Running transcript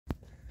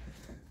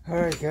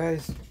Alright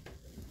guys,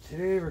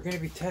 today we're going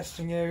to be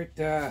testing out,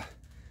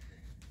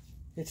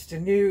 it's the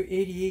new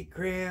 88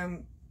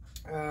 gram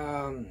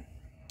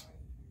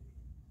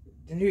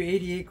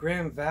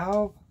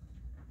valve,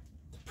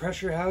 the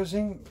pressure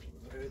housing.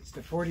 It's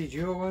the 40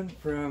 joule one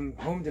from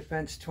Home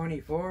Defense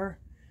 24,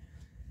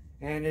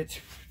 and it's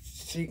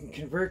so you can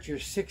convert your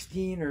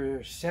 16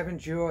 or 7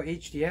 joule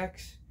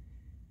HDX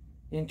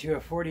into a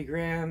 40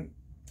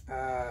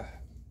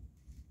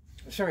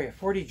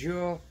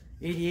 joule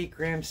 88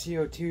 gram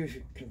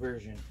CO2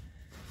 conversion.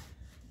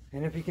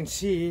 And if you can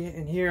see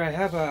in here, I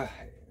have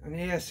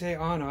an ASA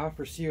on off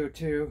for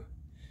CO2,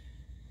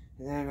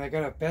 and then I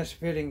got a best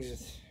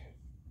fittings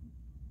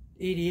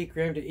 88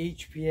 gram to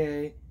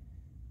HPA,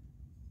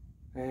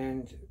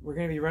 and we're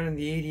going to be running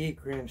the 88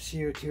 gram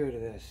CO2 out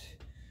of this.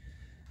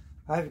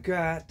 I've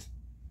got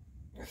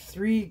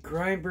 3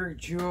 Grindberg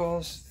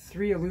Joules,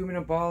 3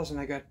 aluminum balls, and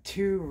I got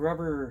 2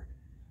 rubber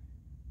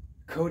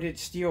coated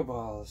steel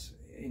balls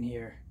in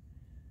here.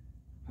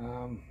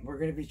 We're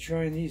going to be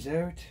trying these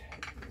out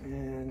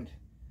and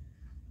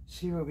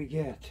see what we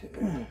get.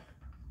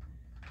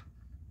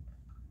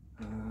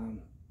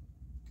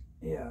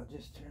 Yeah, I'll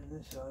just turn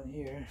this on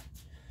here.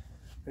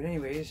 But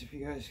anyways, if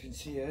you guys can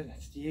see it,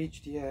 it's the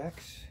HDX.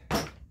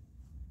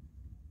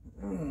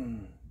 I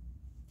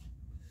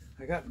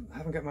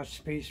haven't got much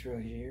space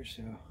right here,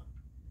 so.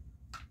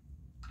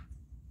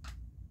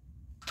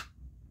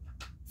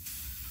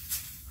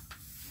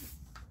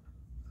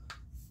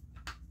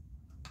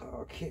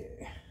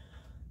 Okay.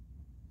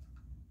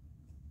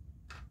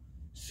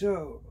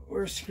 So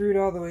we're screwed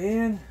all the way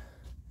in.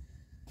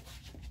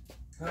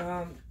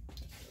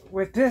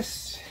 With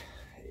this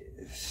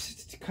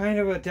kind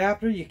of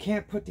adapter, you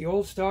can't put the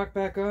old stock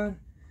back on.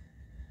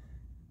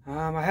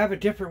 I have a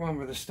different one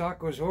where the stock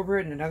goes over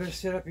it, and another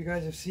setup you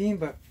guys have seen,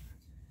 but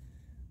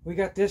we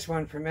got this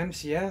one from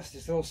MCS,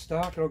 this little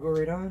stock. It'll go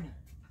right on.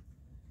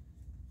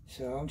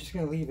 So I'm just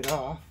going to leave it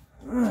off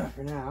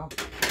for now.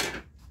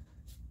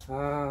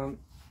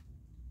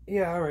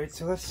 Yeah, alright,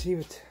 so let's see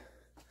what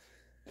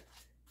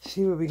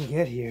we can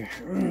get here.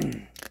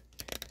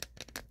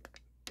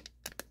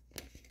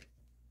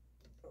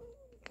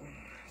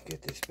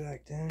 Get this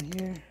back down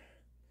here.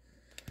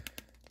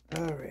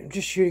 Alright, I'm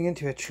just shooting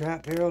into a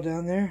trap barrel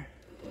down there.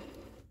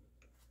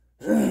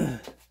 I'll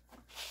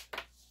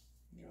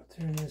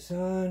turn this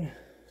on.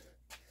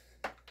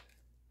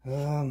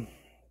 Alright,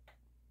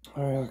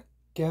 I'll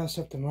gas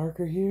up the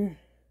marker here.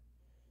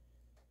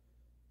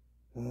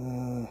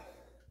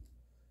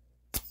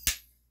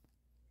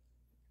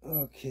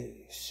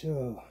 Okay,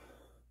 so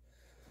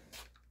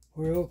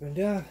we're opened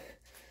up,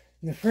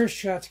 and the first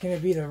shot's going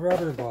to be the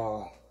rubber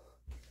ball,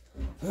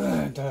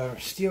 the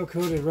steel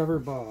coated rubber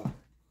ball,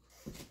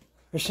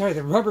 or sorry,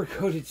 the rubber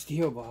coated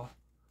steel ball.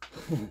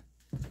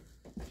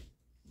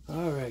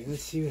 Alright,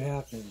 let's see what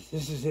happens.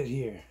 This is it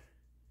here.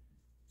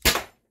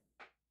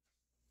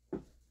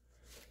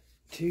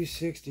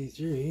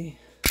 263.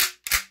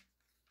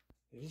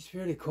 It is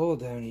fairly cold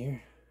down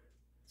here.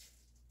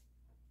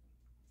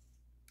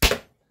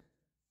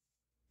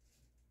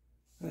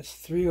 That's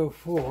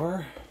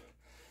 304.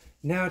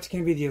 Now it's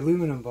going to be the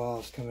aluminum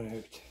balls coming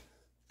out.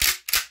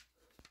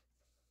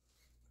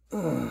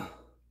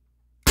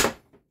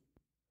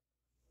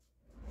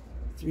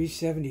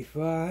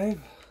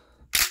 375.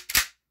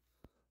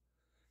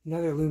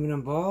 Another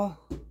aluminum ball.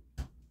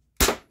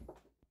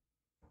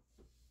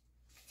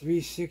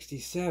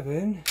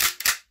 367.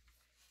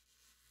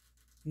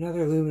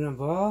 Another aluminum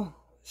ball.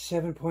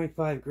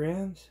 7.5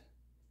 grams.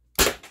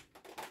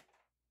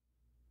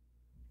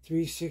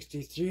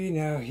 363.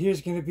 Now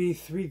here's going to be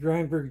 3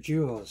 Grindberg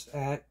Joules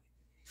at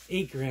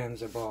 8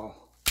 grams a ball.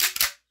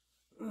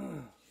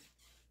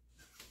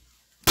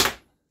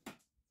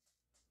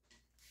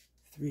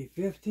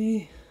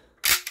 350.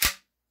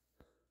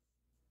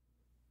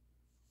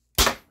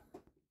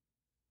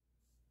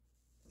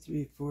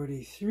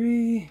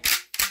 343.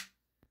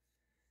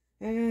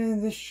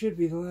 And this should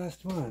be the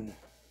last one.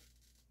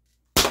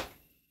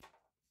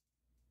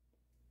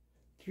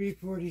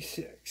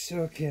 346.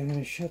 Okay, I'm going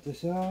to shut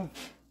this off.